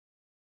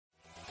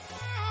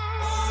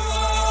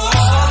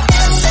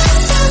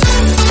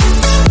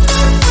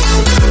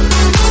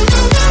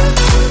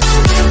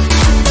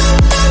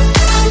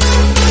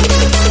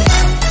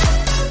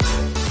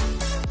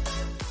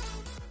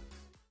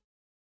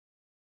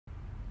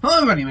Hello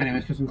everybody, my name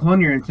is Christian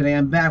Collier, and today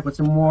I'm back with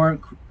some more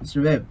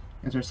Surviv.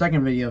 It's our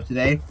second video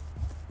today.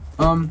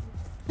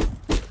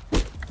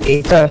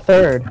 It's our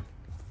third.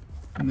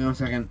 No,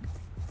 second.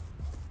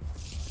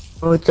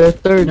 Oh, it's our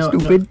third, No,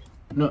 stupid.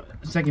 No,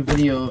 second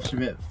video of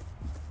Surviv.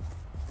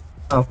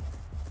 Oh.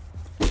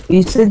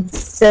 You said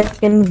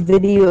second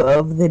video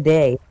of the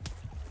day.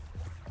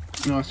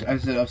 No, I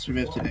said of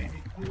Surviv today.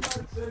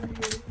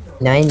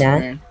 Nine,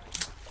 Okay.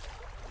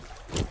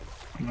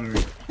 Whatever.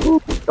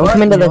 Don't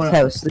come into this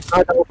house. It's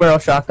not a double barrel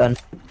shotgun.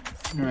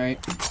 Alright.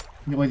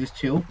 Wait, there's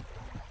two?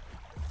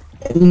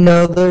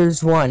 No,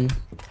 there's one.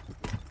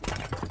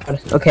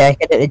 Okay, I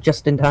hit it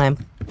just in time.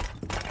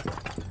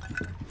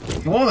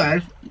 Hello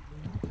guys.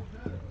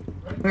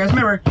 Guys,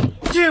 remember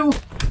to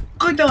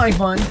click the like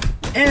button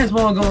and as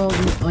well go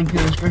link in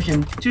the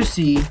description to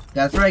see.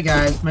 That's right,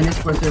 guys. My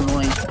Discord server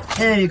link.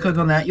 And if you click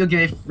on that, you'll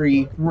get a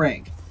free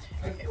rank.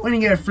 When you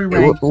get a free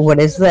rank, What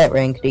is that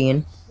rank,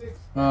 Dean?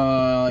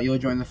 you'll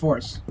join the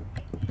force.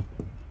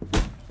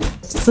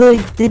 It's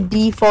like the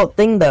default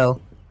thing,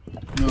 though.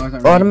 No, it's not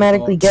really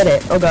Automatically default.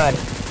 get it. Oh god.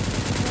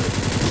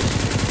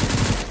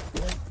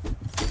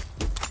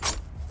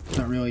 It's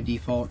not really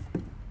default.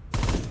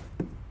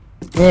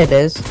 Yeah, it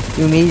is.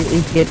 You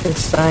immediately get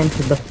assigned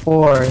to the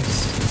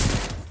force.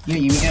 Yeah,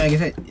 like I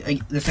said,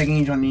 like, the second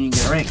you join, you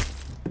get a rank.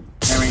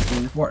 That rank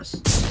being the force.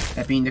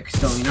 That being the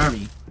custodian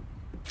army.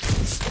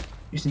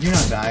 You should do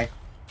not die.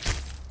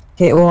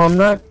 Okay, well, I'm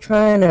not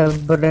trying to,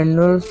 but a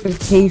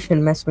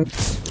notification messed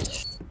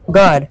with.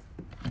 God.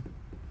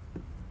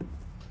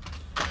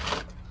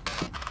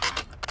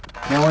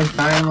 You always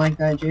dying like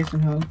that,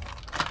 Jason Ho?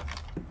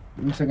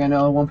 Looks like I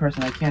know one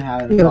person I can't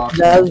have in the Yeah, box.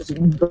 that was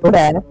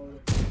bad.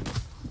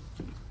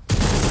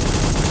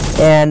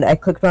 And I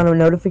clicked on a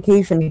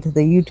notification to the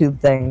YouTube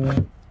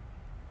thing.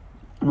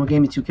 Well, it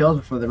gave me 2 kills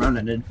before the round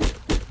ended.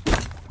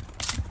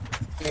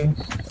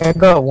 I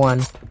got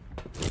one.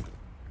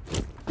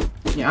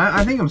 Yeah,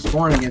 I think I'm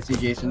scoring against you,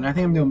 Jason. I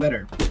think I'm doing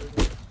better.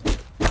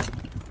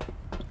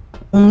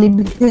 Only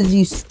because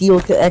you steal.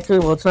 Actually,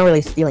 well, it's not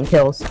really stealing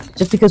kills.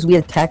 Just because we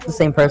attack the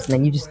same person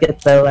and you just get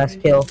the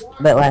last kill,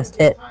 that last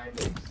hit.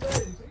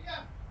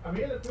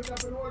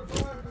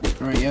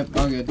 Alright, yep,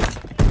 all good.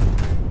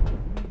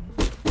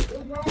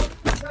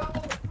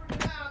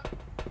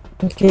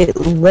 Okay,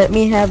 let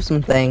me have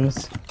some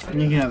things.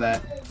 You can have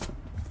that.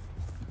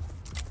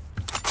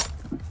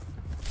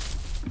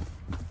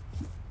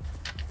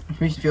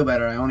 It makes you feel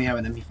better. I only have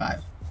an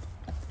MP5.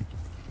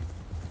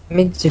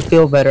 Makes you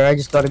feel better. I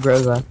just got a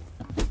Groza.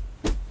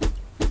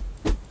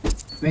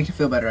 Makes you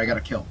feel better. I got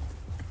a kill.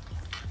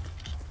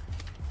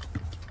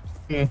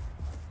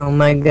 Oh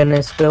my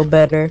goodness, feel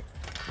better.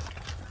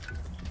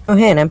 Oh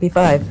hey, an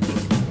MP5.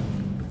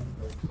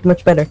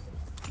 Much better.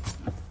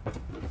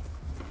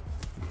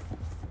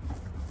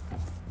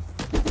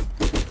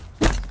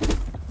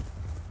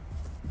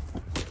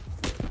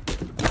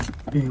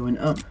 It went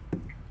up.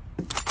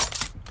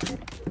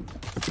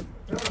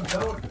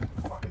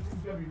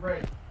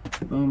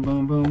 Boom,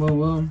 boom, boom, boom,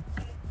 boom.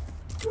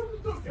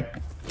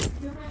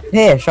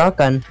 Hey, a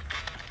shotgun.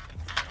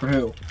 For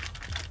who?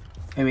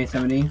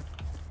 M870?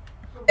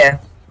 Yeah.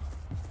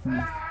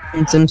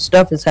 And some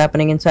stuff is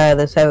happening inside of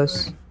this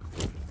house.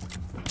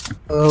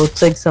 Oh, looks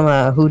like some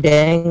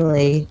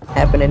hoodangly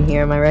happening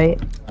here, am I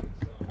right?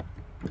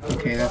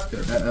 Okay, that's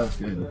good. That was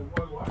good.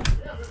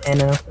 I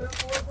know.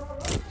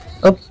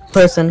 Oh,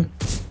 person.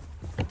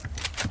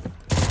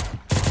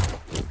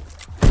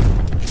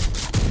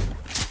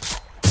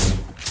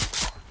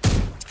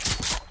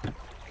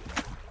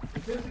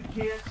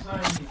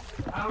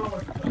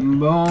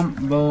 Boom,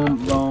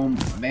 boom, boom,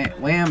 bam,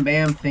 wham,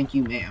 bam, thank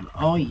you, ma'am.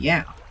 Oh,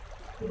 yeah.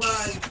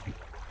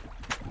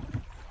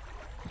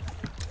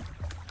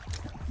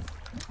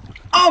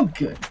 Oh,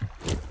 good.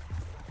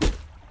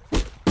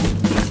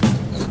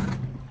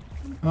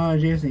 Oh,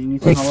 Jason, you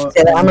need some help.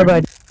 I'm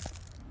about.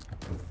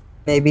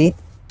 Maybe.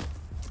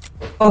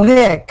 Oh,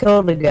 hey, I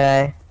killed a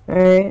guy.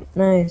 Alright,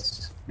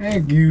 nice. Hey,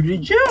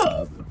 good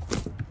job.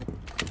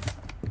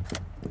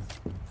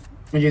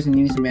 Hey, Jason,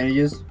 you need some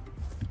bandages?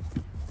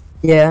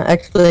 Yeah,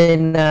 actually,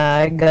 nah,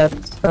 I got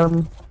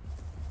some.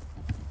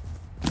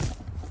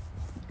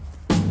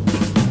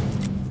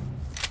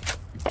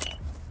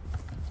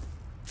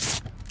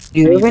 Do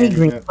you have any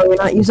green? Oh, you're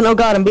not using. Oh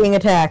god, I'm being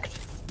attacked.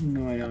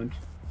 No, I don't.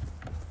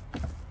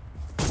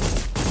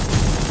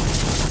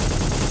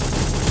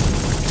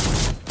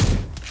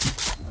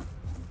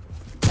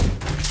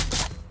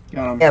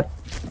 Got him. Yep.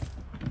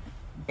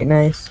 Okay,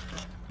 nice.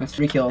 That's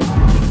 3 kills.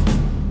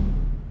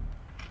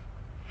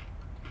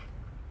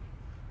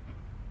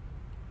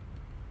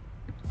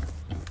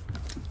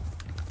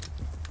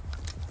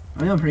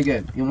 I'm doing pretty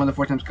good. You want the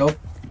 4x scope?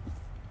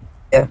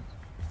 Yeah.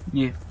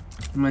 Yeah.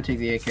 I'm gonna take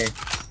the AK.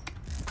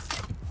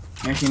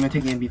 Actually, I'm gonna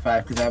take the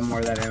MP5 because I have more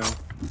of that ammo.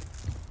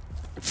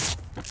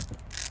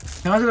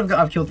 How is it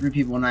I've killed 3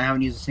 people and I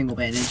haven't used a single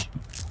bandage?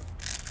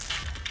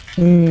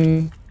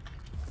 Hmm.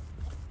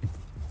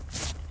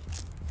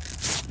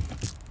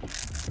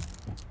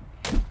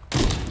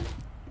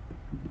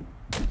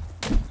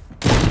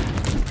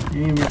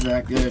 Aim is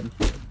that good.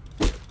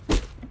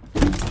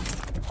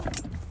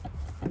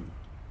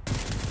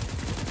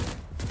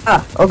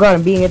 Ah, oh god,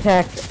 I'm being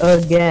attacked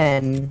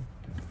again.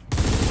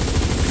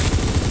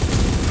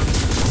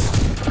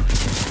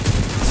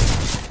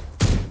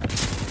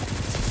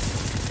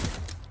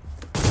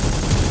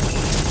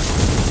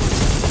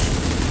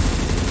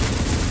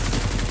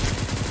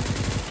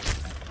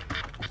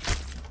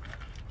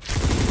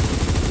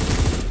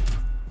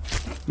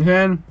 You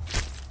can?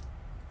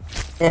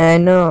 Yeah, I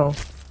know.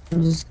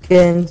 I'm just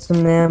getting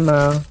some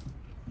ammo.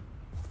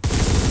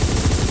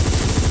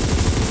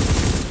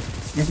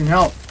 You can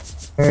help.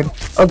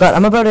 Oh god,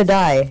 I'm about to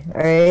die.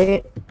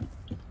 Alright?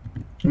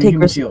 I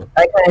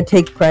gotta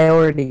take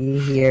priority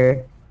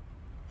here.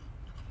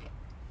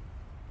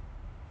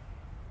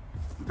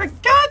 The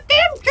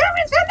goddamn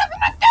Germans have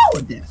nothing to do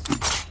with this.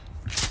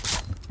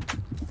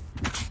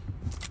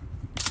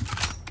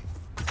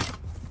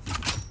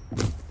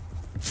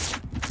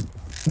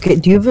 Okay,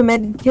 do you have a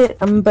med kit?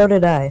 I'm about to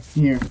die.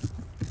 Here.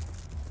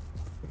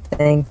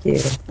 Thank you.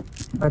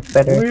 Much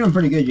better. We're doing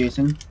pretty good,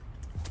 Jason.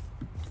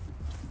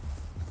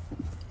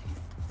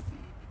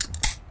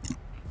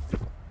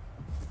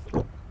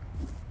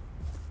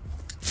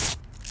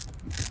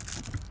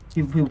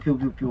 Pew, pew, pew,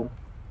 pew, pew.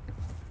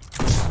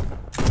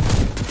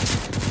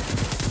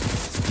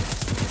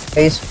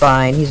 He's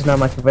fine. He's not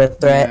much of a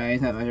threat. Yeah,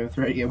 he's not much of a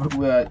threat yet, but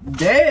we're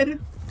dead.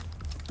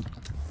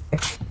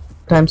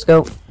 Time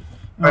scope.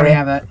 I already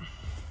have that.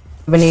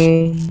 Have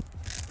any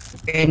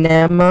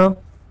ammo?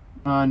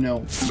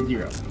 No,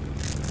 0.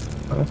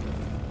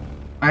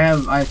 I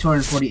have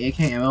 240 AK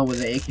ammo with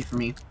the AK for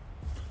me.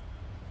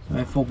 So I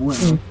have full bullet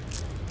ammo.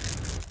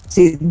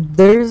 See,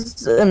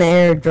 there's an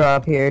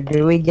airdrop here.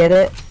 Do we get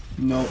it?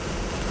 Nope.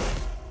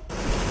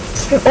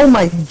 Oh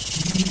my!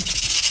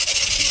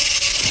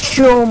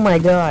 Oh my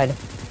god!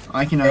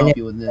 I cannot help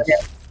you with this.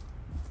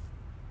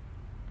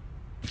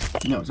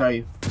 No,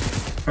 sorry.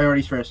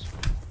 Priorities first.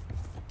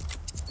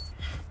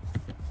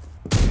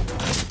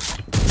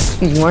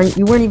 You weren't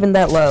even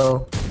that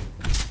low.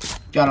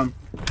 Got him.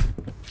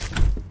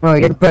 Oh,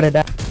 you're better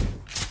die.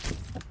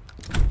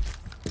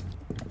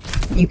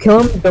 You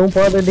kill him. Don't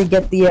bother to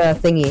get the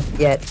thingy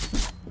yet.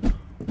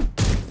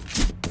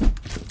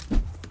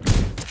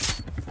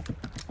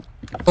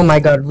 Oh my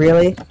god!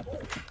 Really?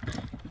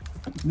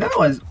 That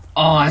was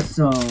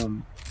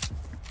awesome.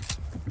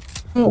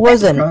 It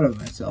wasn't. I'm proud of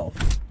myself.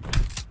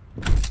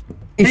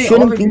 You Hey,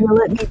 shouldn't all be of you-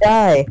 let me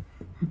die.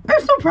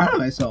 I'm so proud of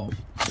myself.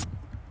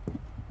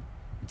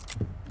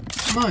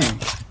 Mine.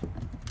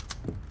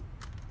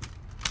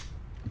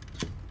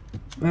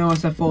 Man,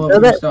 what's that full So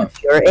of that stuff?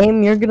 with your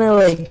aim, you're gonna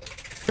like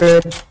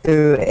strip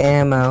through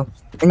ammo,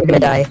 and you're gonna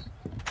die.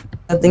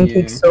 That thing Yeah.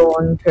 takes so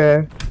long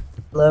to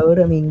load.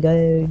 I mean,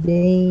 god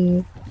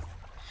dang.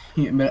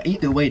 Yeah, but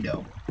either way,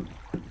 though.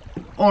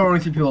 Or only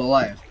 3 people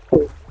alive.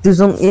 There's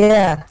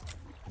yeah.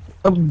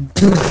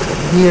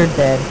 You're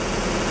dead.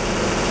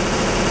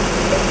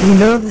 You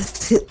know,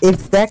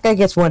 if that guy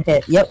gets one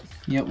hit, yep.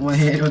 Yep, one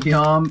hit with the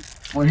arm,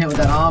 one hit with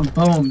that arm,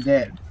 boom,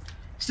 dead.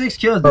 6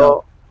 kills,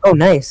 though. Oh,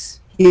 nice.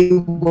 He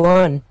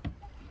won.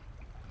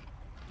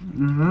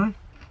 Mm-hmm.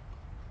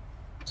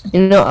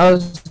 You know, I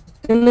was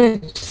gonna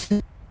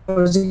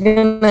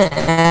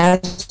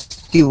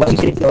ask you why you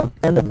didn't go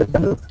at the end of the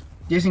booth.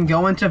 Jason,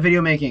 go into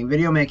video making.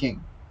 Video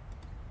making.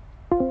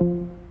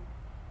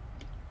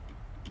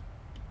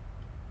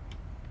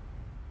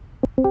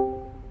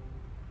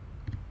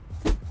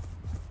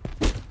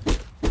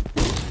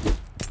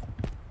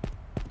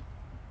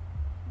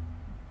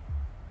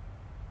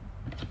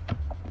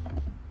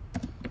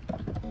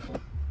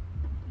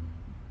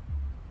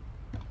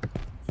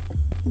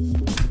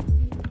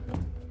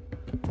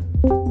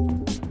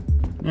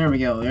 There we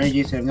go. There,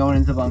 Jason, I'm going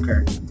into the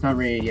bunker. It's not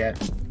rated yet.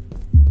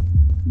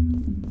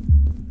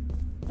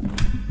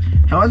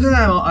 How is it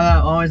that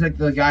I'm always like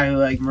the guy who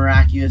like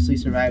miraculously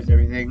survives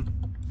everything?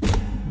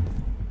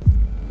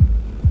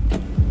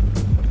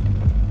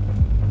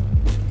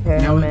 Okay,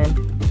 Now man.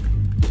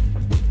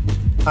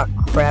 Oh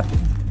crap.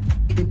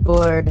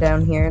 People are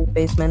down here in the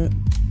basement.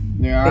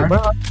 They Wait,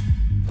 are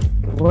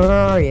where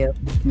are you?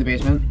 in the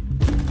basement.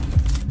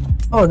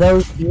 Oh, that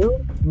was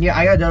you? Yeah,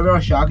 I got a double barrel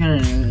shotgun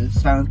and a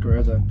silenced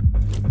Groza.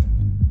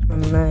 Oh,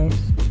 nice.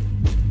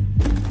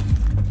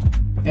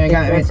 Yeah, I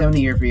got a 70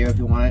 here for you if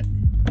you want it.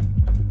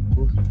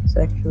 It's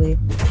actually...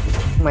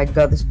 Oh my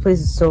god, this place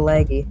is so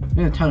laggy.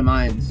 There's a ton of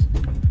mines.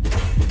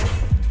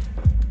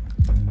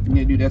 You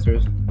need to do death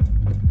throws.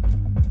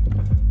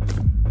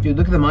 Dude,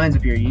 look at the mines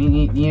up here. You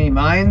need any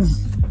mines?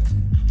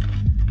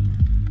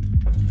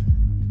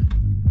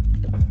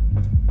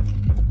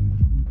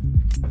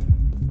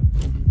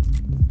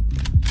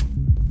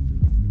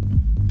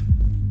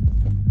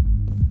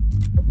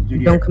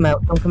 Dude, Don't come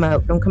out, don't come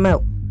out, don't come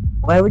out.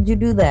 Why would you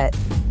do that?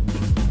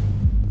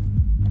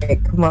 Okay,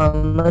 come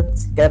on,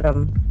 let's get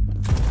him.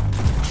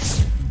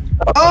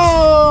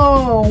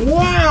 Oh,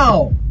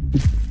 wow!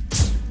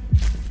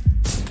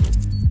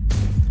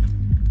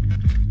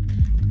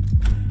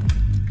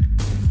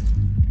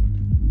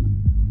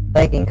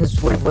 Lagging,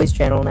 because we're a voice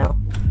channel now.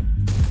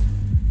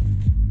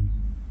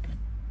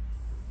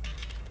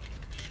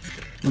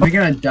 We're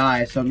gonna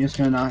die, so I'm just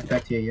gonna not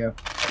affect you.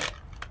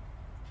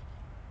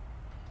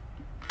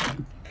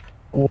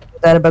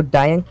 Was that about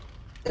dying?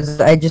 'Cause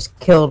I just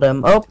killed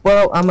him. Oh,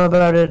 well, I'm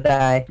about to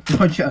die.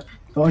 Told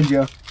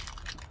you.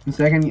 The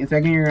second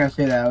you're gonna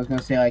say that, I was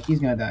gonna say like he's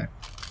gonna die.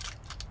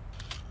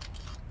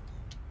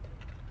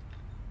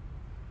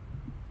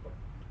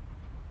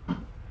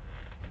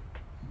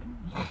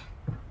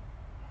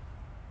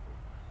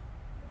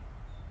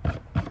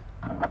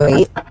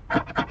 Wait.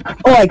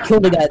 Oh, I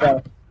killed the guy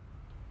though.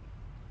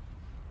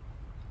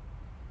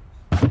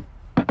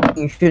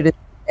 You should have.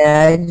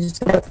 Yeah, I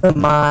just got the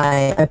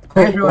mine. I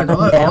just realized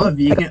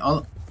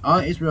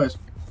I just realized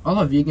all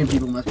the vegan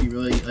people must be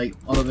really like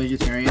all the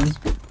vegetarians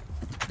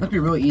must be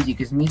really easy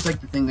because meat's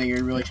like the thing that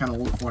you're really trying to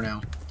look for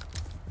now.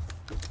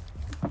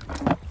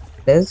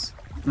 It is?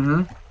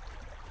 Mm-hmm.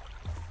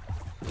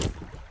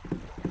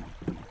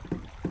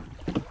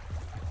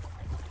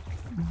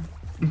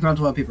 It's not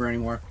toilet paper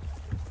anymore.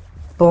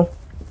 Cool.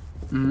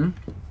 Mm-hmm.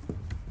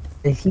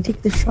 Did he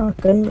take the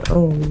shotgun?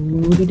 Oh,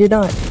 he did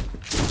not.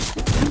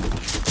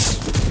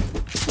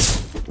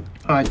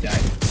 Oh, I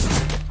died.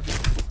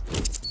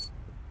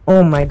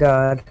 Oh my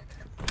god.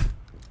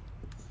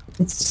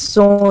 It's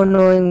so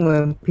annoying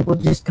when people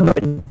just come up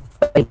and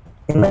fight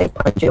and like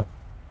punch you.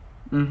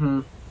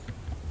 Mm-hmm.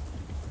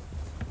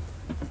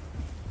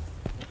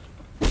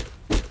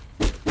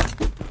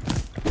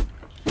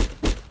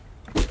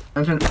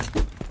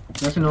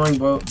 That's annoying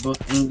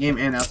both in game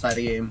and outside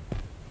the game.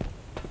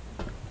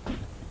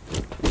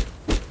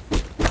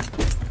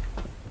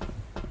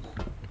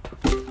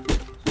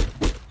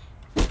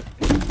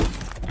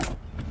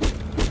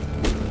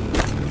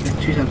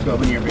 There's 2 times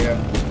scope in your video.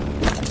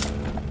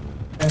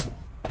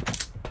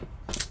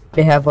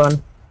 They have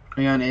one.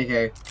 I got an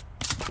AK.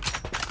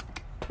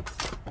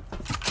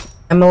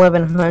 I'm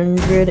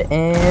 1100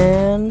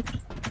 and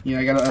Yeah,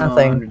 I got a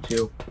nothing. 100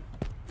 too.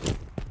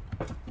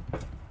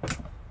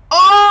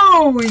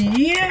 Oh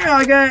yeah,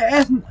 I got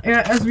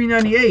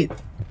SV98.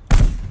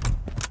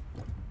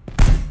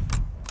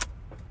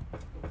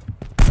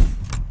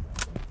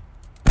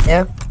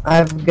 Yeah,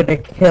 I've got a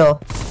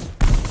kill.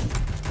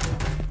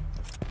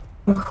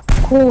 Oh,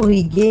 cool,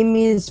 he gave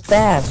me his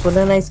fast. What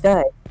a nice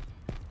guy.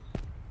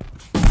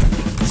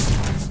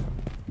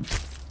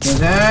 And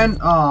then,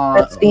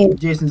 That's the-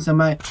 Jason,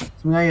 somebody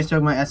just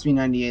took my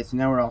SV98, so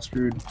now we're all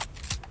screwed.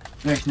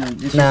 Actually, no,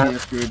 this Nah.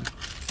 is screwed.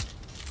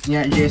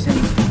 Yeah, Jason,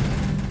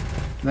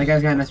 that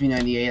guy's got an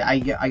SV98. I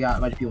got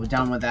a bunch of people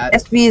down with that.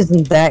 SV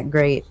isn't that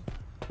great.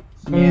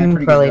 Yeah,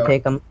 pretty Probably good, though.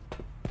 take him.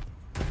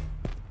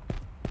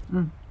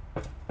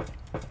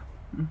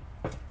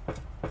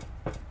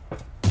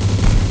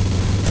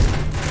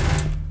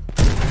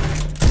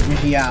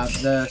 Actually, yeah,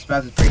 the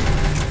Spaz is pretty good.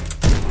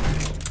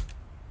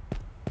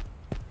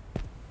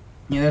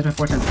 Yeah, there's my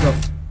 4 times scope.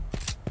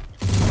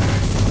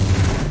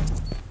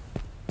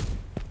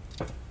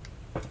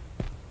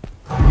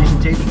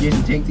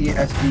 Jason, take the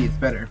SV, it's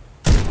better.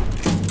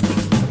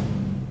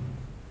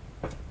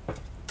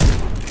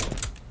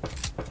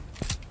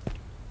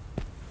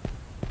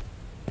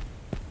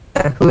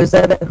 Who is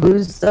that?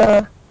 Who's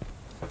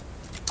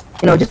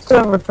just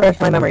to refresh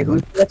my memory,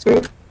 who's that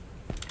screwed?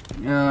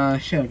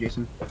 Shut up,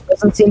 Jason.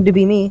 Doesn't seem to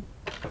be me.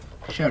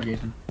 Shut up,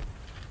 Jason.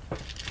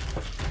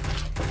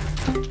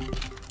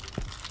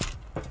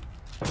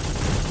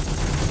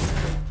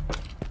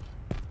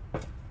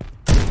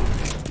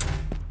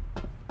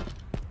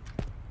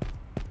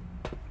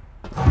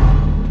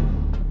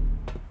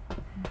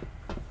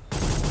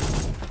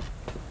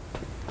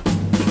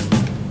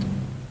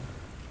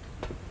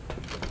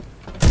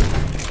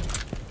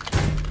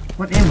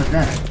 What aim was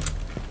that?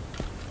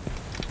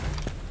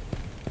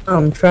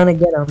 I'm trying to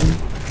get him.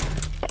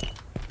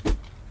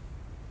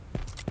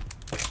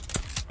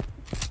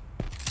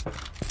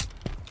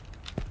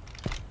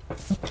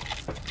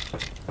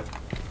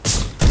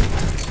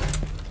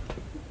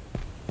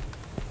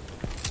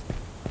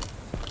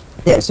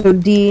 Yeah, so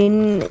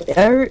Dean,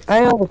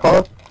 I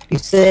recall you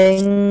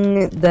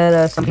saying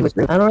that something was.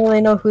 I don't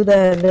really know who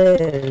that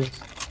is,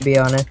 to be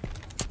honest.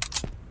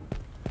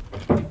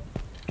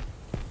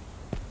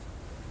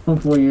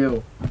 Hopefully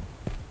you.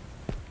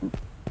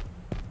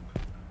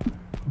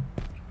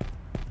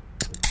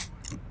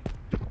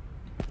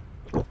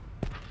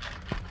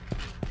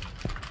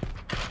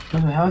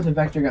 How is the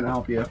Vector gonna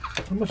help you?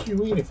 How much are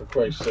you eating, for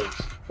Christ's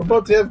sakes? We're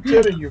about to have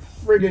dinner, you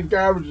friggin'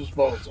 garbage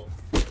disposal.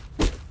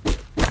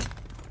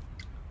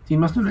 Dean,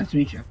 must have nice to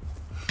meet you.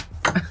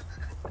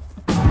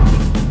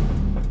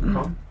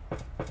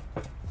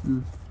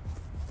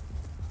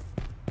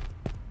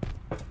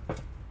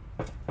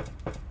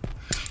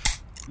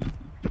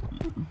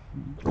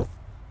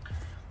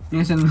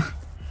 Jason,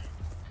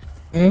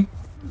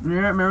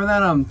 remember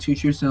that Two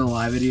Truths and a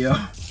Lie video?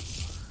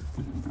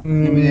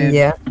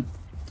 Yeah.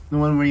 The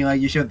one where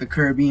you showed the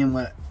Kirby and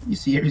what you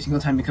see every single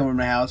time you come over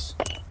my house.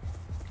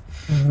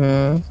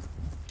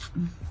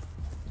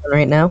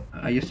 Right now?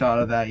 I just thought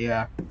of that,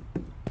 yeah.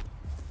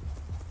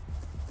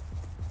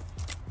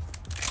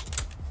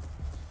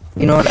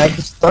 You know what I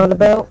just thought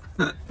about?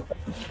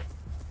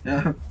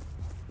 Yeah.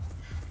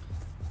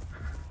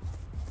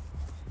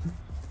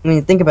 I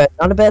mean, think about it.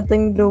 Not a bad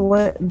thing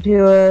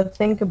to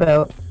think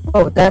about.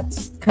 Oh,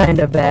 that's kind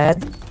of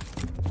bad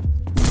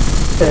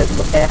to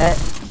look at.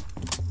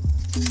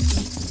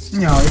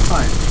 No, you're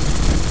fine.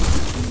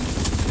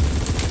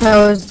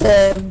 How is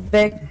the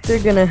Vector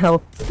gonna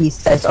help? He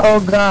says. Oh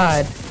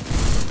God.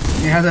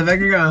 Yeah, how's that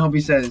Vector gonna help?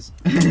 He says.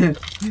 And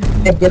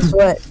guess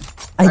what?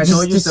 I just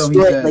told you so, he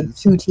destroyed like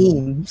says. 2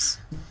 teams.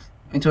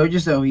 I told you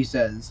so. He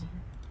says.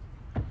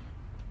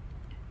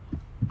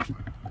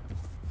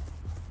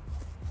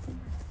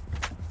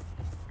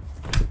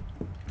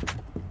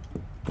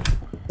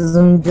 Cause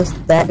I'm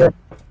just that good.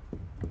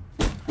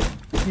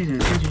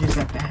 Jesus, things are just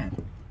that bad.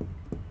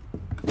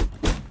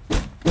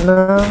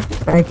 No,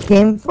 I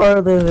came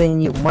farther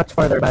than you. Much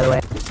farther, by the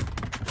way.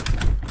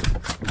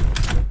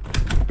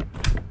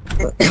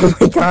 Oh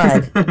my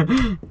God.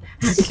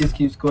 Just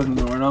keeps closing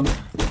the door on him.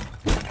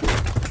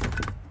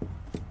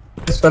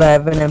 That's what I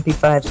have an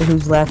MP5. So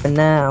who's laughing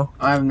now?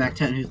 I have an Act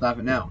 10. Who's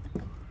laughing now?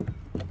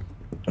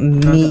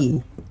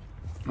 Me.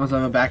 Also,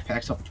 I have a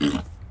backpack, so.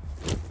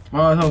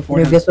 Well, I have 4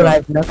 You times guess what?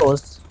 I speed. have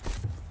Knuckles.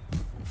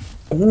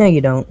 No,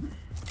 you don't.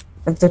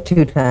 That's a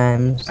 2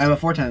 times. I have a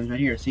 4 times right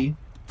here, see?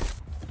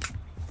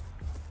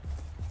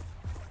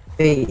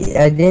 Wait,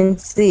 I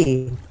didn't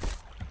see.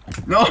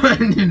 No!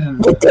 Dang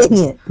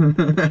it.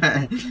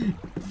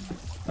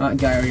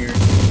 Guy over here.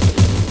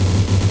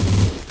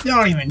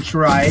 Don't even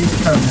try.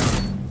 Just cut him down.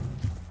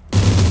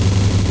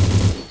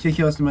 2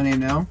 kills to my name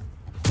now.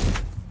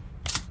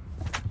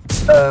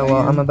 Well,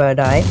 I'm about to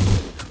die.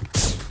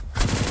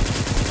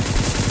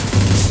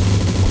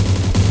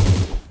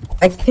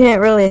 I can't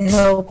really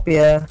help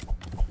you.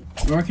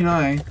 Nor can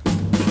I.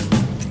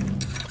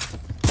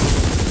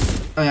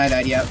 Oh, yeah, I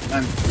died. Yep,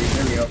 I'm free.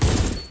 There we go.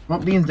 Well,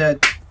 Bean's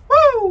dead.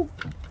 Woo!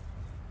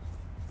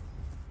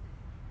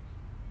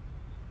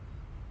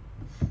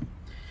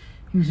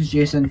 This is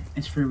Jason.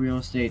 It's free real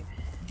estate.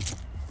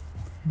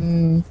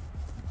 Hmm.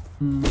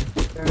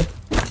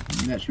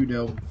 That's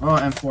Trudeau. Oh,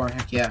 M4.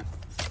 Heck yeah.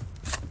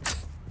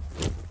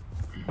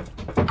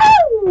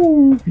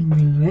 Ow!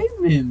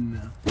 Lemon.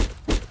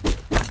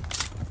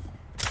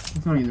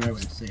 That's not even the right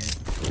way to say it.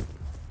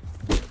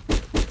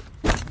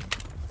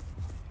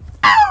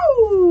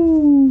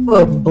 Ow!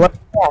 Oh, blood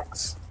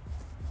box.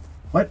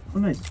 What? Oh,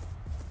 nice.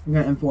 I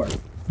got M4.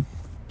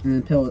 And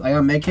then pills. I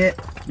got med kit,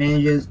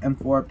 bandages,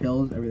 M4,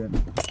 pills,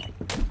 everything.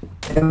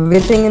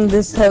 Everything in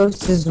this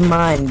house is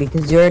mine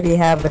because you already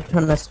have a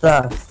ton of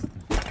stuff.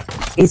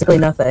 Basically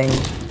nothing.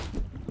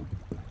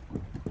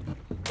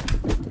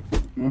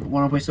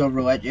 Wanna play Silver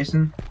Roulette,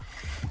 Jason?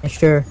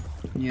 Sure.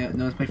 Yeah,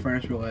 no, let's play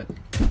Furnace Roulette.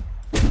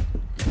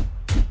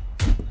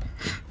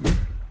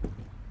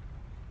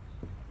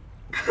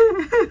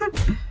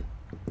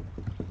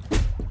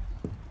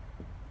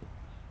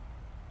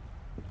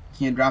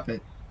 Can't drop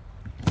it.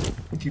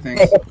 What you think?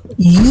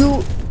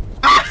 You.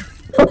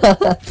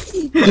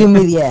 Give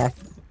me the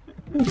axe.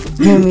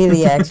 Give me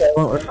the axe. I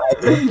won't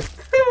revive you.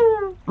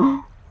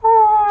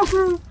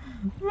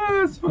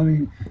 That's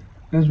funny.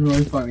 That's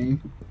really funny.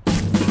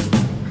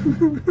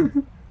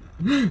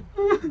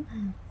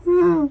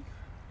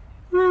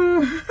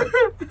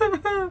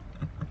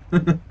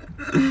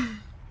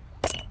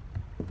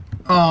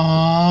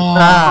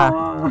 Ah.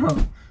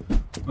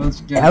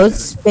 I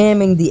was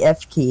spamming the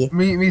F key.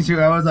 Me too.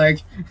 I was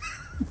like,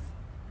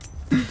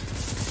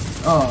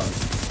 oh.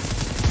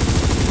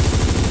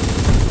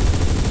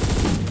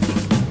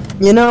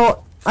 You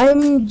know,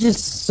 I'm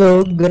just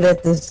so good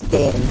at this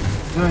game.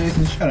 No,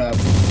 Nathan, shut up.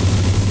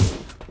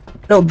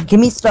 No, give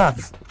me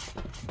stuff.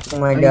 Oh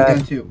my I need God.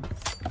 gun too.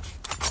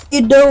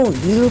 You don't.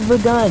 You have a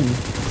gun.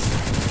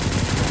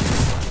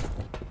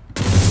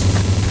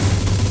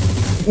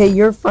 Okay,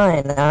 you're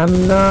fine.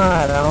 I'm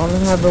not. I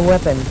don't have a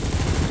weapon.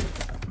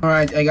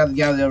 Alright, I got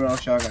the overall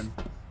shotgun.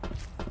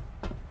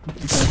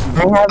 I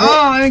have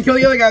Oh, I didn't kill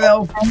the other guy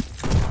though.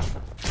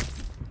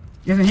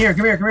 Nathan, here,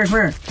 come here, come here, come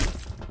here.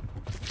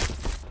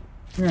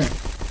 Come here.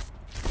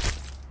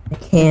 I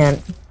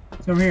can't.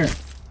 It's over here.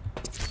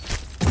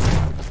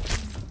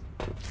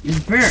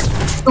 Nathan, come here.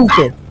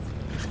 Stupid.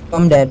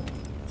 I'm dead.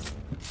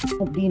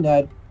 Oh, Dean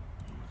died.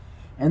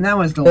 And that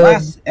was the Good.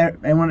 last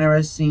anyone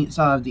ever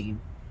saw of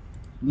Dean.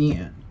 The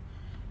end.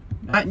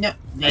 No,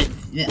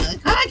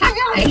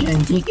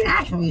 calculations. He can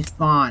actually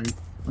spawn.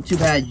 Well, too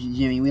bad,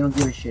 Jimmy. We don't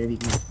give a shit if he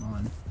can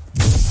spawn.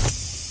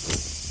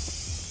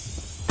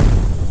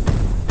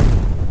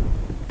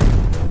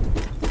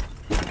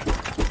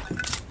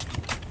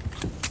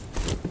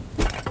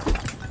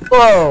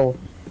 Whoa!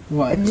 I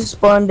What? just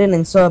spawned in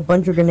and saw a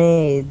bunch of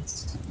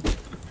grenades.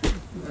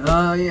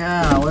 Oh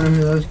yeah, I wonder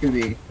who those could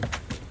be.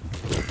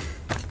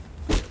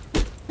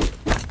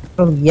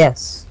 Oh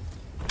yes.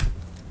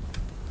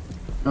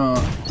 Well,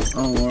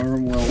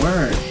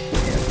 where?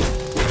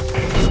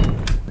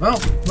 Well,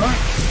 what?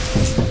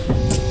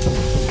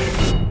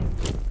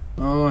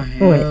 Oh,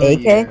 hell an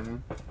AK? yeah.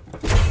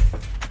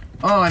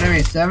 Oh, an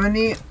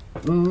M70?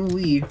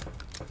 Ooh-wee.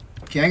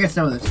 Okay, I got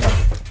some of this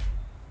stuff.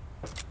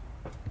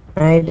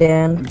 Hi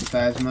Dan.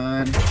 M5's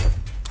mine.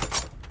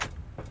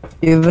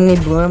 Do you have any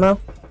blue ammo?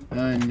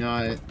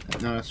 Not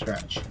a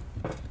scratch.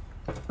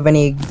 Have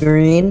any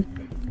green?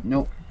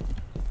 Nope.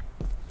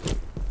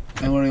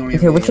 I literally only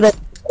have Okay, what eight. should I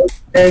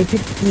pick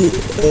the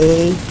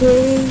AK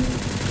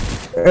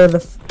or the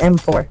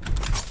M4?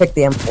 Pick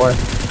the M4.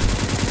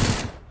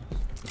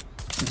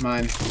 It's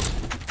mine.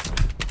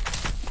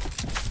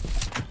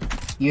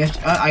 Yes,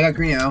 I got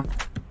green now.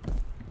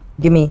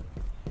 Give me.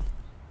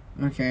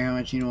 Okay, how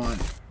much you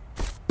want?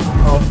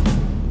 Oh.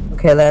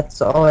 Okay,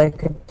 that's all I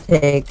could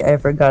take. I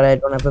forgot I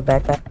don't have a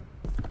backpack.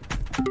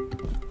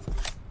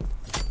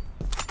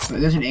 Wait,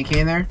 there's an AK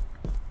in there?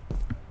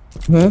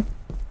 Hmm?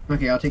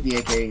 Okay, I'll take the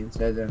AK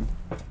instead then.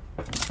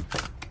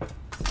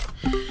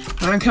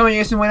 I'm coming,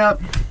 Jason, wait up.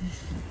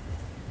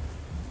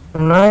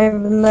 I'm not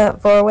even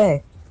that far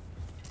away.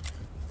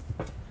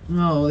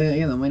 No,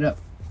 yeah, then wait up.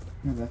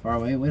 Not that far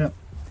away, wait up.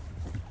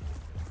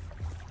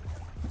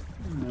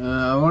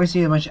 I want to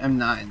see a bunch of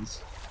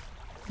M9s.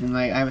 And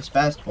like, I have a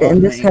SPAS 12.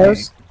 In this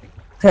house,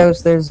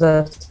 there's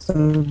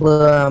some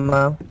blue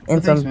ammo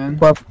and Thanks, some man.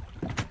 12.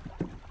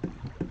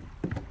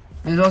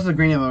 There's also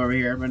green ammo over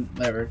here, but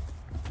whatever.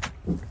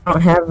 I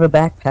don't have a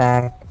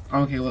backpack.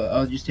 Okay, well,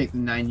 I'll just take the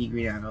 90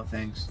 green ammo,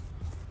 thanks.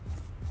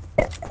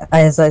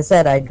 As I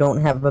said, I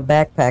don't have a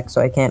backpack, so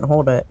I can't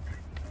hold it.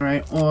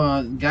 Alright,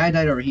 well, guy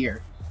died over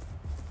here.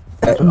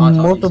 That's what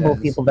autopsy Multiple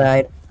says. people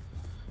died.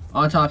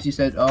 Autopsy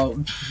said,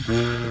 oh.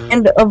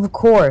 And of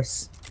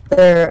course,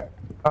 there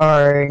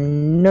are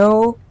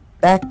no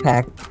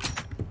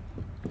backpacks.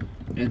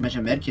 There's a bunch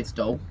of medkits,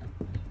 though.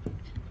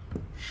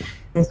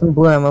 And some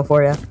blue ammo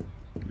for you.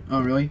 Oh,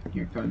 really?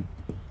 Here, come.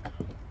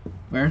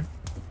 Where?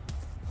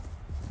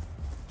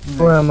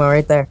 Blue ammo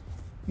right there.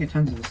 I get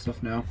tons of this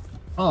stuff now.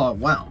 Oh,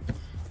 wow.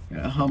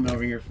 Got a helmet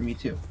over here for me,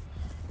 too.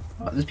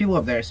 There's people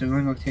up there, so we're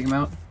gonna go take them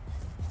out?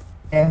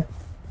 Yeah.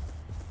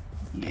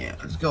 Yeah,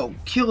 let's go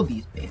kill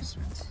these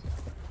basements.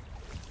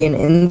 And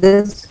in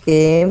this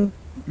game,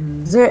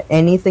 is there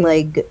anything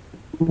like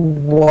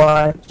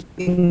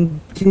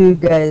watching two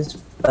guys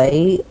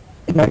fight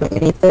and not doing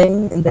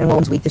anything, and then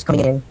one's weak just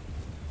coming in?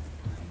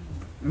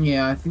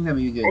 Yeah, I think that'd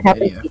be a It good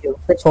happens idea. to you.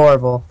 It's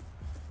horrible.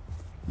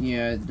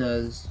 Yeah, it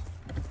does.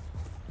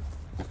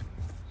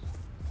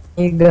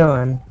 Where you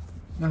going?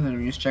 Nothing,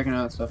 I'm just checking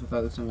out stuff. I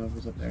thought that someone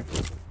was up there.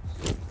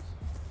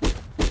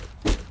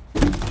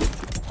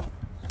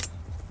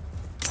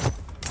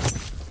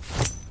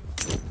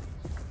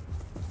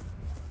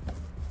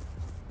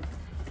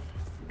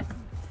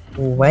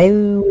 Why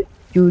would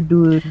you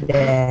do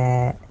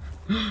that?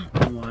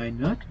 Why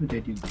not would I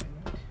do that?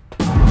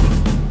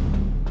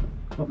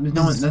 Oh, there's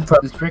no one,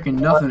 there's freaking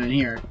nothing in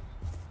here.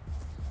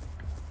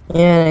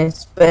 And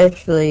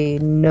especially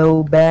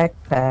no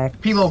backpack.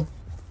 People!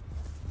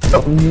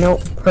 Oh, no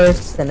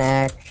person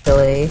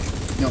actually.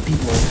 No,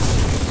 people.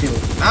 Too.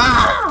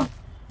 Ah!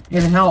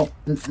 Get help!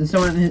 There's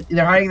someone,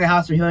 they're hiding in the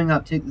house or healing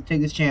up. Take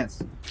this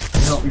chance.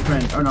 Help your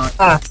friend, or not.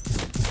 Ah.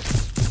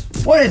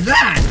 What is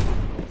that?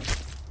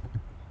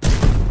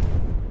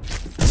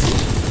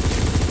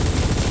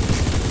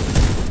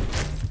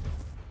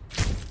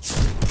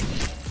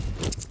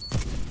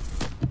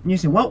 You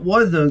say, what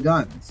was those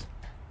guns?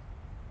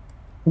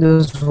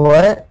 Those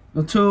what?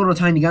 The two little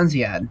tiny guns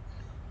he had.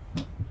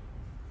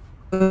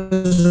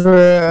 Those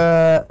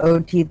were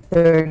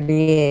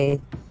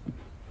OT-38.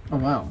 Oh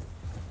wow.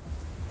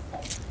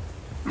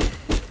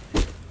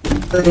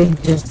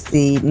 Just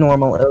the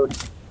normal OT.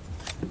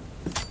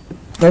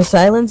 They're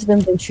silenced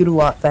and they shoot a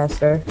lot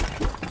faster.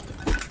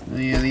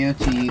 Yeah, the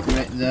OT,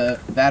 the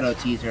bad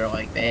OTs are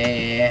like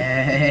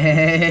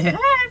bad.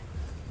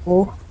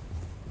 Oh.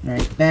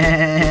 Right,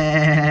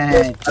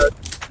 bad.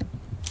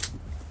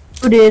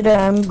 Who did?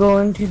 I'm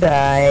going to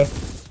die.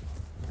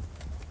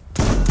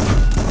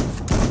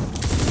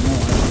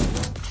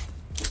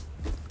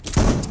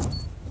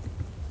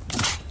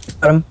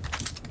 Got him.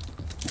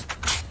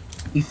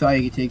 You thought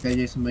you could take that,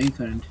 Jason, but you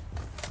couldn't.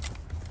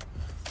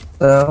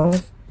 So,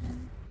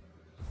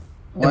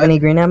 have any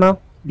green ammo?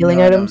 Healing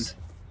No, I items?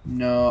 don't.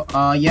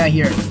 No. Yeah,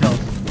 here, pills.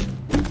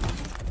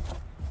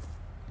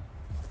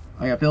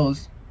 I got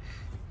pills.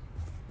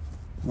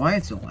 Why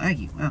it's so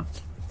laggy? Wow.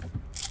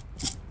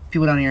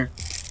 People down here.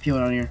 People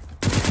down here.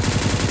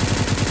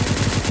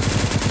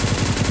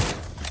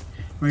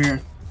 Right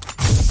here.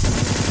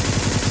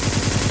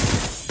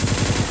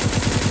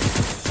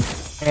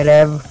 Alright, I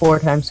have 4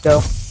 times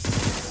go.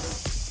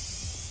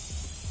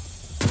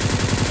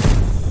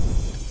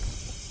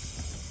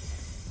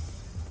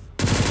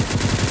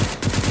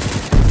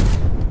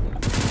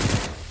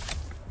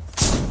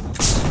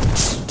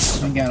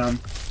 I got him.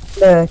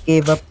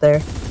 Gave up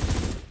there.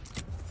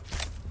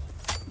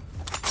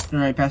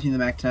 Alright, pass me the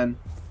Mac 10.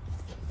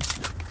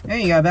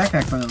 Hey, you got a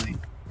backpack finally.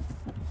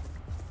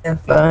 Yeah, You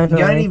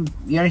got any? finally.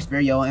 You got any spare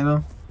yellow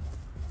ammo?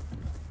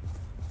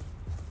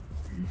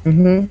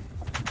 Mm-hmm.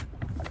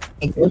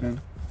 Okay.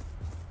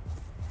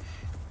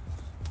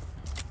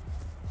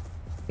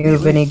 You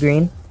have any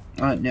green?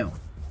 No.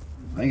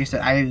 Like I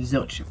said, I have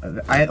zilch.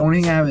 I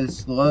only thing I have is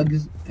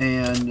slugs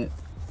and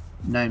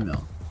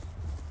 9mm.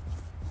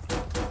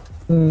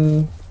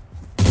 Hmm.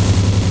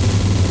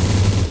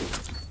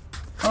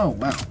 Oh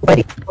wow.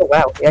 Wait. Oh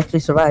wow, we actually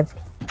survived.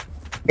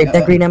 Wait,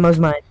 that green ammo's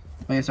mine.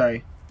 Oh, yeah,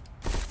 sorry.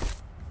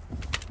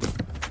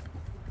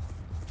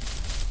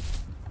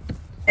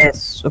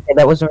 Yes, okay,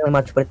 that wasn't really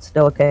much, but it's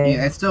still okay.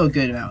 Yeah, it's still a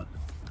good amount.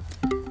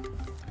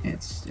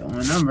 It's still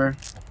a number.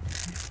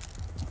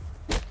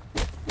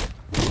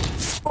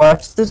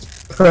 Watch this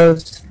pro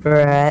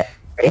strat.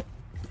 Right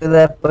through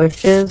that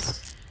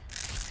bushes.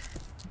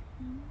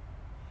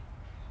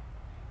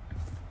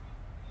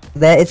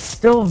 That it's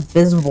still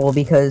visible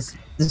because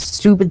the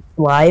stupid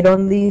slide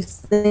on these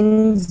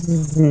things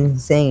is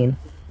insane.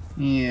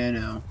 Yeah,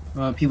 no.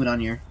 People down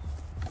here.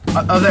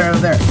 Oh, there, over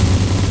there.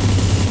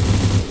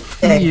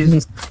 Yeah, He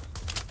is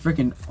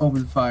freaking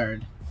open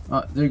fired.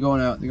 Oh, they're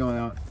going out. They're going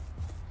out.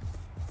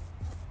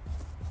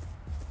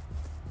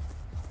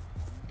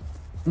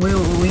 We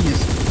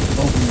just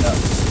opened up.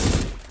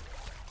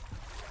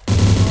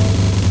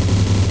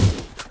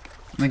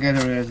 The guy over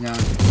there is down.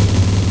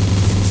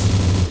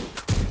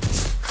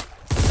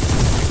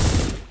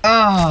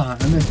 Ah,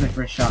 I missed my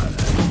first shot of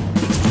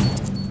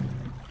that.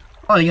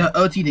 Oh, you got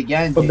OT'd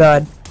again. Oh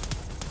god.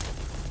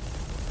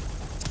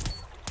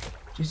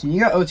 Jason, you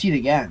got OT'd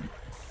again.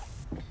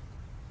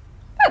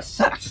 That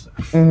sucks.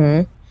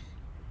 Mm-hmm.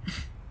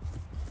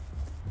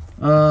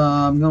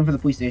 I'm going for the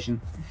police station.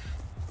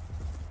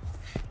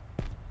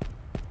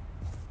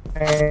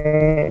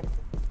 Alright.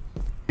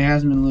 It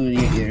hasn't been looted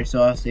yet either,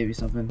 so I'll save you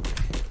something.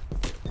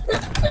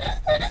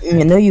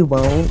 No, you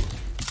won't.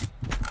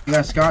 You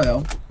got a scar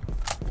though.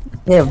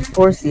 Yeah, of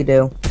course you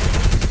do.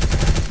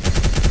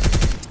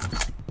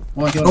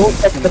 Well, Don't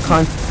press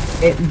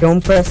the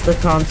don't press the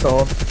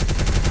console.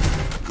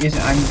 Yes,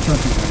 I'm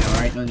killing people right now,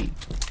 alright? No need.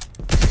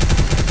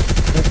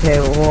 Okay,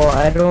 well,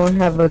 I don't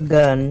have a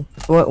gun.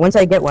 Well, once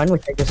I get one,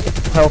 which I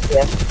just help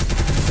you.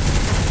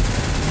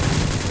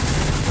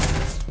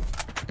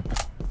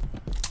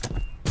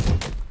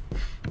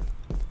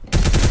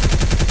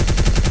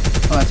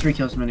 Oh, that's 3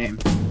 kills to my name.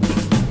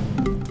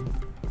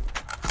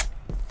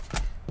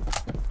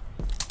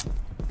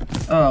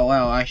 Oh,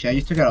 wow, actually, I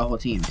just took out a whole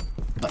team.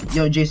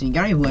 Yo, Jason, you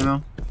got any blue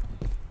ammo?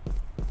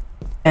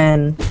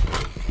 And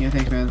Yeah,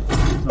 thanks, man.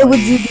 why would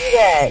you do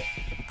that?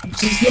 It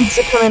just makes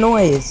a kind of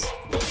noise.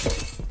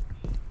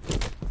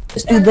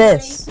 Just do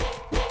this.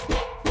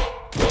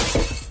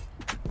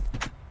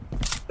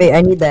 Wait,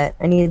 I need that.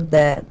 I need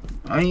that.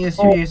 I need this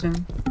too, Oh.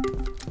 Jason.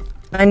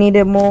 I need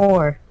it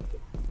more.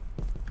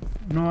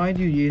 No, I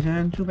do,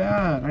 Jason. Too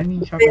bad. I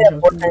need Yeah, shotgun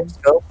shells 4x too.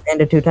 scope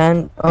and a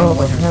 2x. Oh,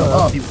 Oh,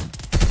 hello. people.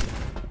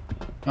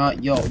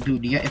 Yo,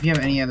 dude, if you have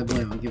any other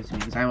blue ammo, give it to me,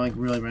 because I'm, like,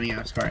 really running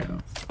out of scar ammo.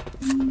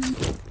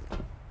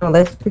 No,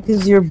 that's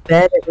because you're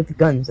bad with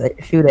guns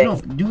at shooting.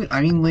 No, dude,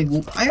 I mean, like,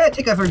 I gotta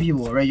take out for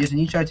people, right, Jason?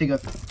 You try to take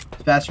out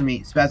Spaz for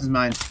me. Spaz is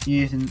mine.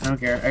 You, Jason, I don't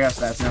care. I got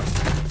Spaz now.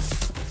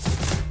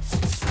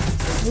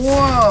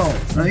 Whoa!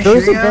 Are they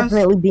Those are shooting at us?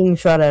 definitely being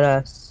shot at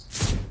us.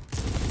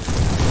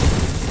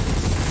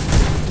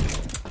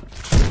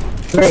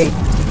 Great.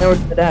 Now we're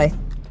gonna die.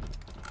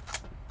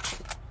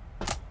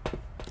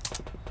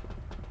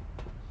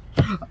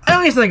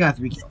 At least I got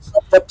 3 kills.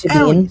 It's up to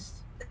At Dean. least.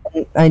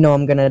 I know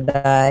I'm gonna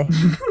die.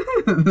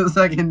 The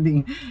second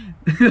thing.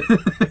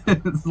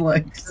 It's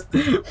like.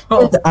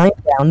 Well, I'm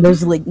down.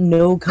 There's like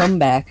no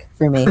comeback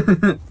for me.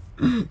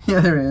 yeah,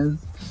 there is.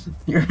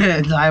 You're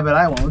gonna die, but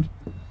I won't.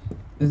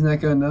 Isn't that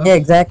good enough? Yeah,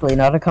 exactly.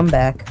 Not a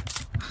comeback.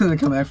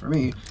 Come back for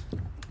me.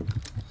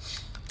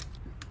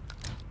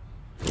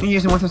 You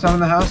guys want some stuff in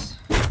the house?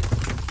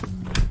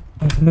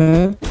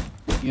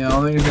 Mm-hmm. Yeah, I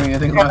don't think there's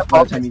anything left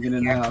by the time you get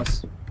in the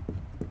house.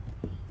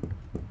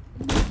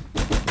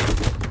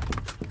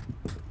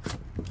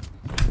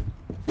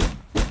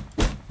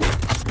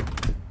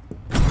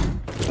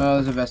 Oh,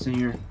 there's a vest in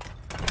here.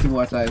 People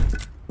outside.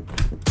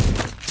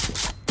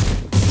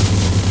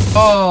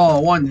 Oh,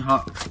 one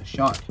hot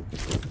shot.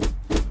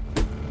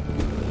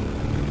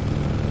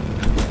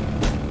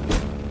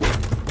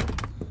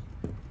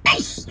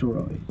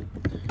 Destroyed.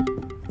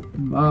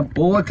 My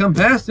bullet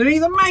capacity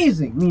is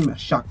amazing. Need my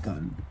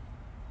shotgun.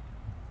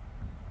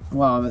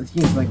 Wow, this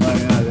game's like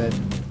lagging out of it.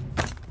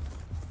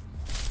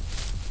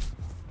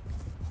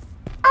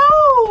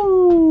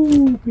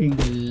 Oh, big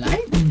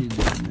lightning.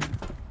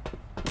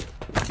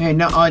 Hey,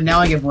 now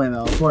I get blame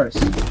of course.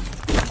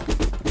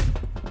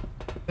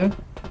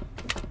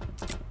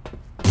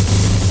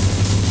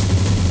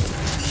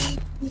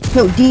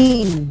 No,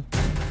 Dean.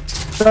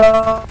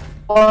 Stop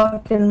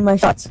blocking my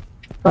shots.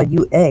 Oh,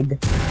 you egg.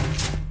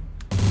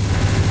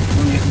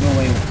 When you can go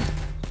away.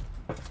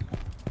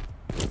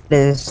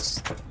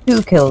 There's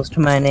 2 kills to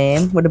my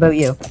name. What about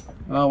you?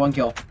 Oh, 1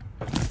 kill.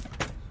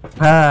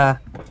 Ah.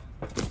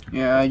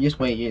 Yeah, just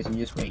wait, Jason.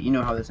 Just wait. You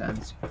know how this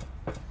ends.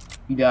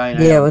 You die.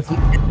 And Yeah, with you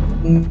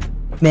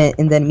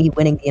and then me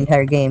winning the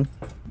entire game.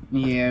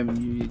 Yeah,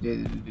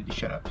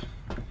 shut up.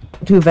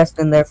 2 vests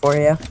in there for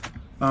you.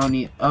 I don't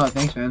need. Oh,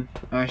 thanks, man.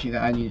 Actually,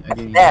 I did need that.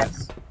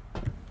 Yes.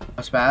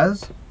 A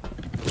spaz?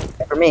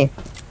 For me.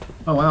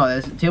 Oh wow,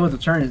 this table to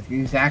turn is the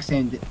exact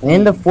same.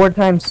 And the 4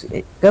 times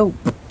go.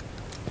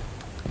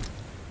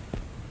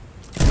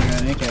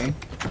 Okay.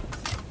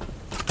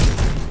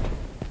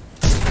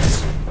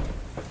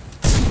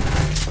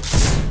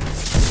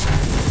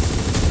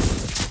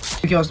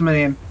 kills to my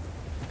name.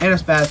 And a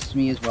spaz to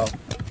me as well.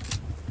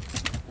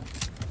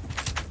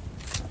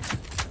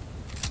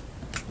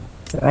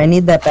 I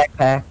need that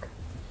backpack.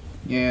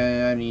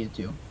 Yeah, I need it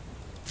too.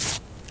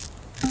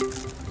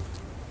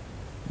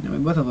 No, we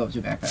both have level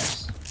 2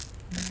 backpacks.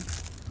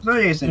 So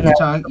Jason,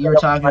 you were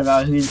talking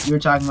about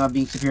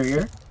being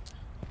superior.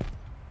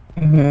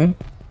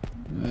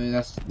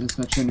 That's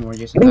not true anymore,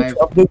 Jason. I have,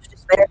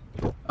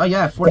 oh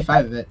yeah,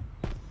 45 of it.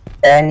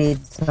 I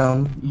need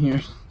some.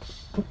 Here.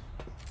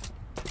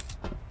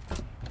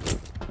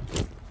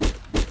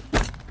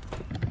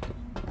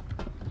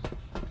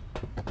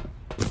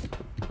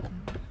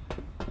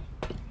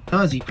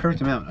 Oh, he perked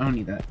him out. I don't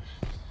need that.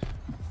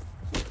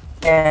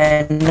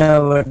 And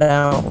no, but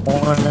I don't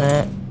want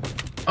it.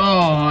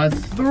 Oh,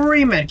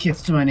 3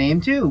 medkits to my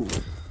name too.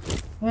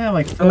 Well,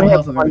 like full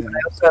health of everything. I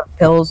also have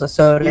pills, a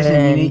soda,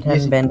 and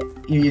 10 band.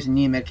 You just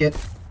need a medkit.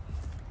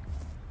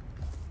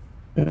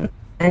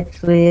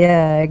 Actually,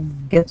 yeah, I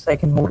guess I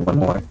can hold one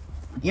more.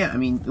 Yeah, I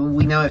mean,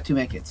 we now have 2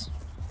 medkits.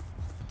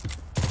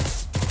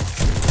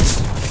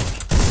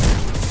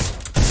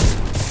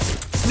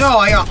 No,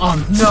 I got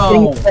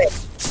no.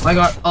 I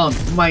got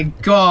my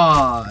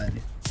god.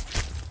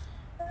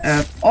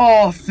 Of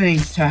all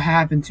things to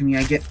happen to me,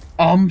 I get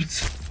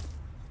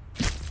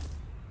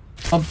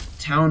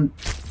Uptown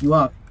you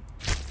up.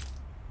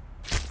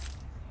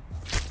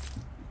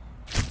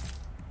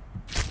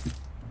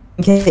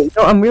 Okay, you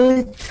know, I'm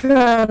really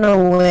trying to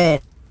win.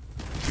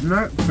 I'm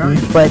not trying.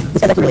 But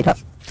this is really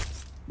tough.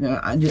 Yeah,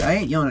 I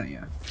ain't yelling at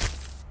you.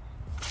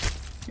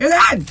 You're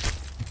dead!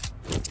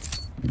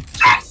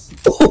 Yes!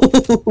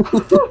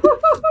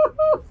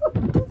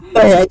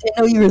 Hey, I didn't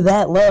know you were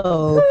that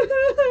low.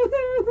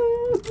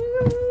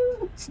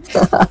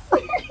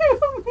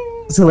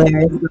 It's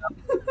hilarious.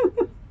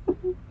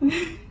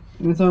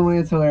 In its own way,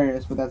 it's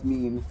hilarious, but that's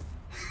mean.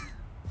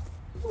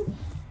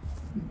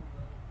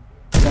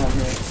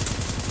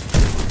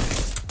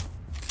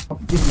 Oh,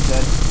 this is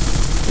dead.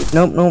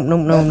 Nope.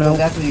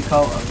 That's what you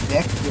call a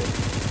dick.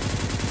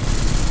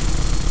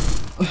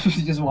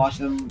 You just watch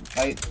them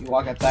fight. You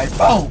walk outside.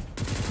 Boom!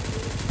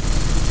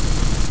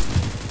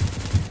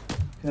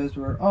 Because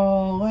we're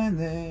all in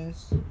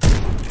this.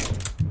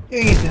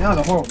 Hey, that was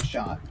a horrible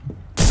shot.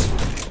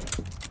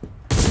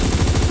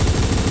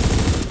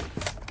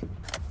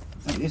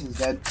 Oh, this is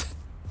dead.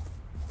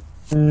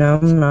 No,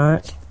 I'm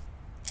not.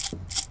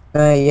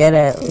 Yet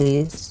at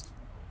least.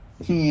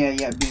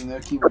 Yeah, being their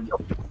keyword.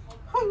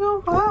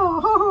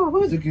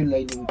 Who's a good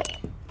lady?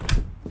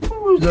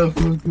 Who's a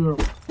good girl?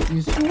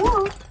 Yes, you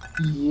are.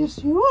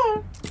 Yes, you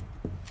are.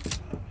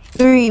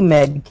 3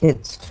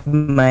 medkits to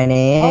my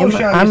name. Oh,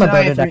 shut up. I'm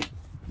about to die.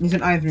 He's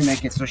an I3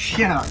 medkit, so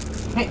shut up.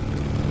 Hey.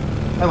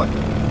 Hey, what?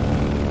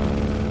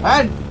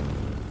 Ed!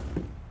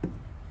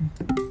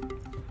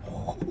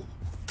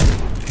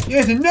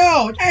 Jason,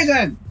 no!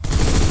 Jason!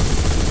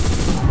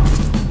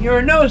 You're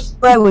a no.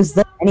 Why was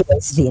that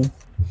anyways, Dean?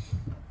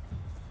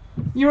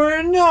 You're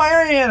in no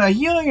area to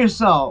heal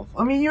yourself.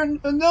 I mean, you're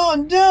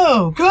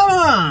no. Come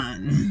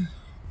on.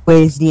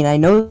 Wait, Dean. I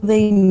know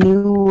they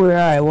knew where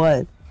I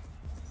was.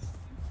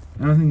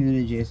 I don't think they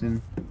did,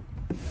 Jason.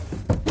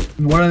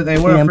 They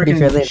would have freaking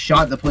sure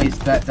shot the place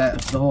that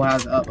the whole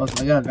house up. Oh,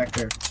 I got a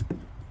vector.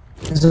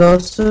 There's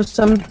also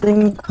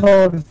something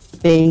called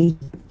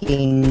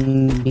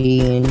faking,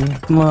 Dean.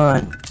 Come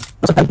on.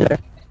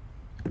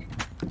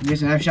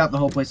 Jason, I've shot the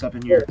whole place up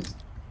in here.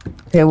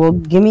 Okay, well,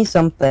 give me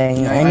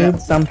something. Yeah, I need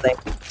something.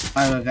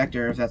 I have a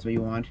vector if that's what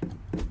you want.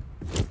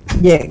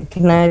 Yeah,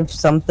 can I have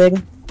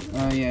something?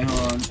 Yeah,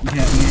 hold on. You can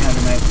have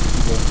a knife.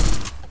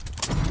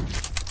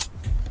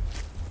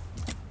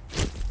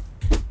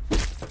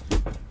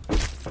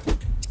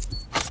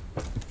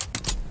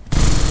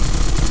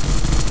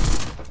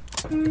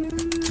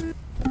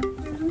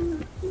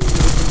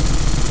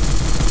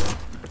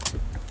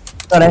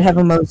 Thought I'd have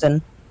a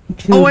Mosin.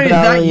 Oh wait, is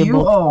that you?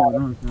 Oh,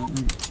 no, it's not.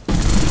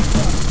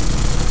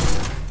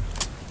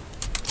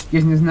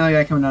 Jason, there's another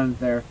guy coming down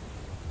there.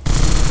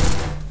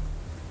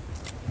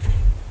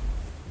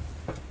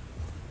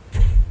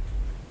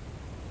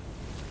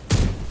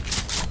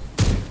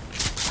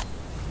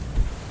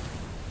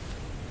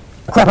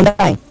 Crap, I'm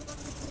dying.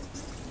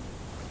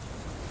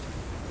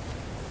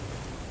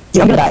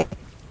 Dude, I'm gonna die.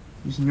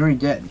 Jason, you're already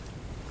dead.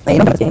 Wait, you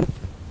don't have this game.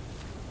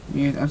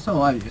 Yeah, I'm still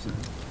alive, Jason.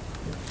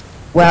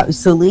 Wow,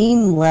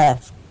 Celine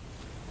left.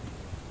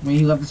 Wait,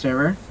 he left the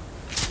server?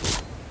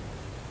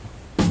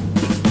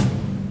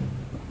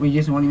 Wait,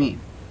 Jason, what do you mean?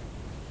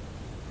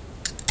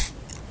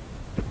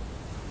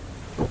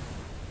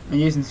 Wait,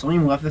 Jason,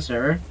 Celine left the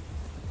server?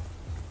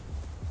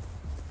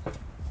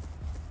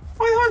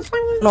 Why the hell is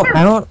Celine leaving the server?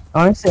 I don't,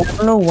 honestly, I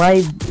don't know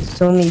why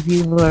so many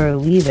people are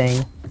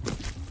leaving.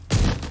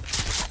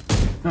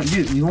 No,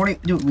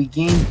 dude, we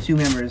gained 2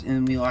 members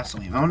and we lost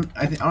Celine.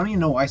 I don't even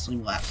know why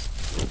Celine left.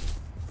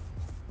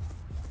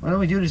 What did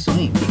we do to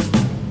Celine?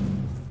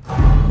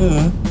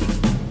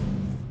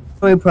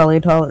 We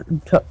probably told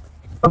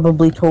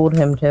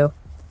him to.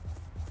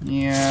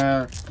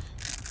 Yeah.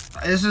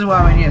 This is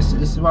why we need.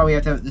 This is why we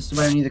have to. This is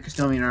why we need the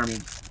custodian army.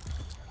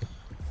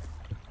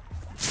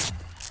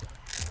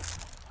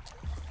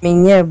 I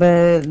mean, yeah,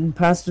 but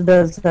Pasta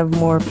does have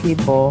more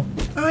people.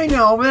 I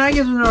know, but I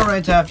guess there's no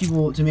right to have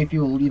people to make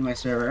people leave my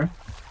server.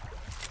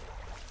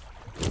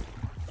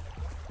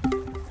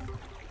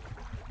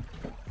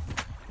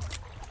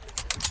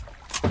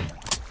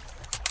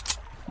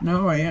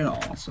 No right at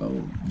all.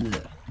 So,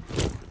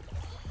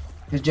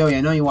 because Joey,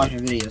 I know you watch my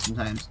videos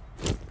sometimes.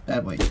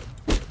 Bad boy.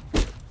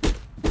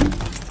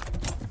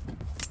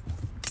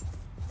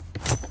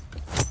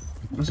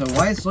 So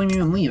why did Slim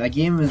even leave? I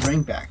gave him his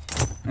rank back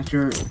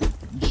after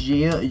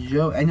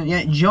Joe. I know,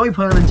 yeah, Joey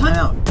put him in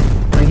timeout.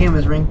 I gave him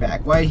his rank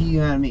back. Why did he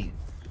mad at me?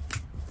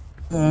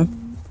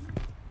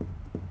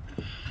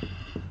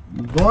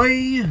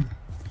 Boy,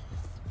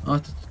 I'll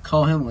have to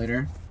call him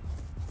later.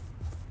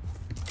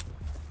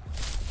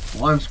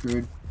 Well, I'm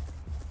screwed.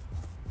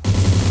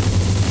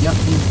 Yep,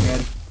 he's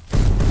dead.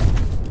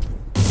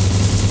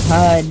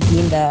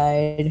 Dean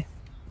died.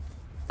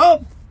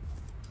 Oh!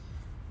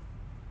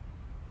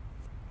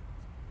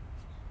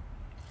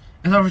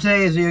 That's all for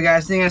today's video,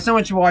 guys. Thank you guys so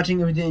much for watching.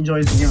 If you did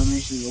enjoy this video,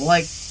 make sure you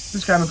like,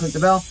 subscribe, and click the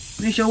bell.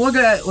 Make sure to look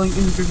at that link in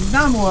the description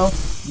down below.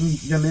 You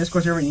can come in this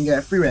Discord server and you can get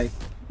a free raid.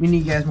 We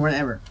need you guys more than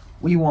ever.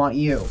 We want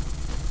you.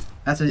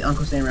 That's the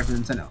Uncle Sam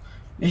reference, I know.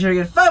 Make sure to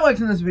get 5 likes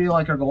in this video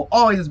like our goal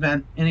always has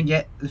been. And to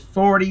get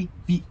 40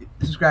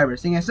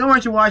 subscribers. Thank you guys so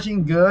much for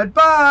watching.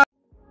 Goodbye!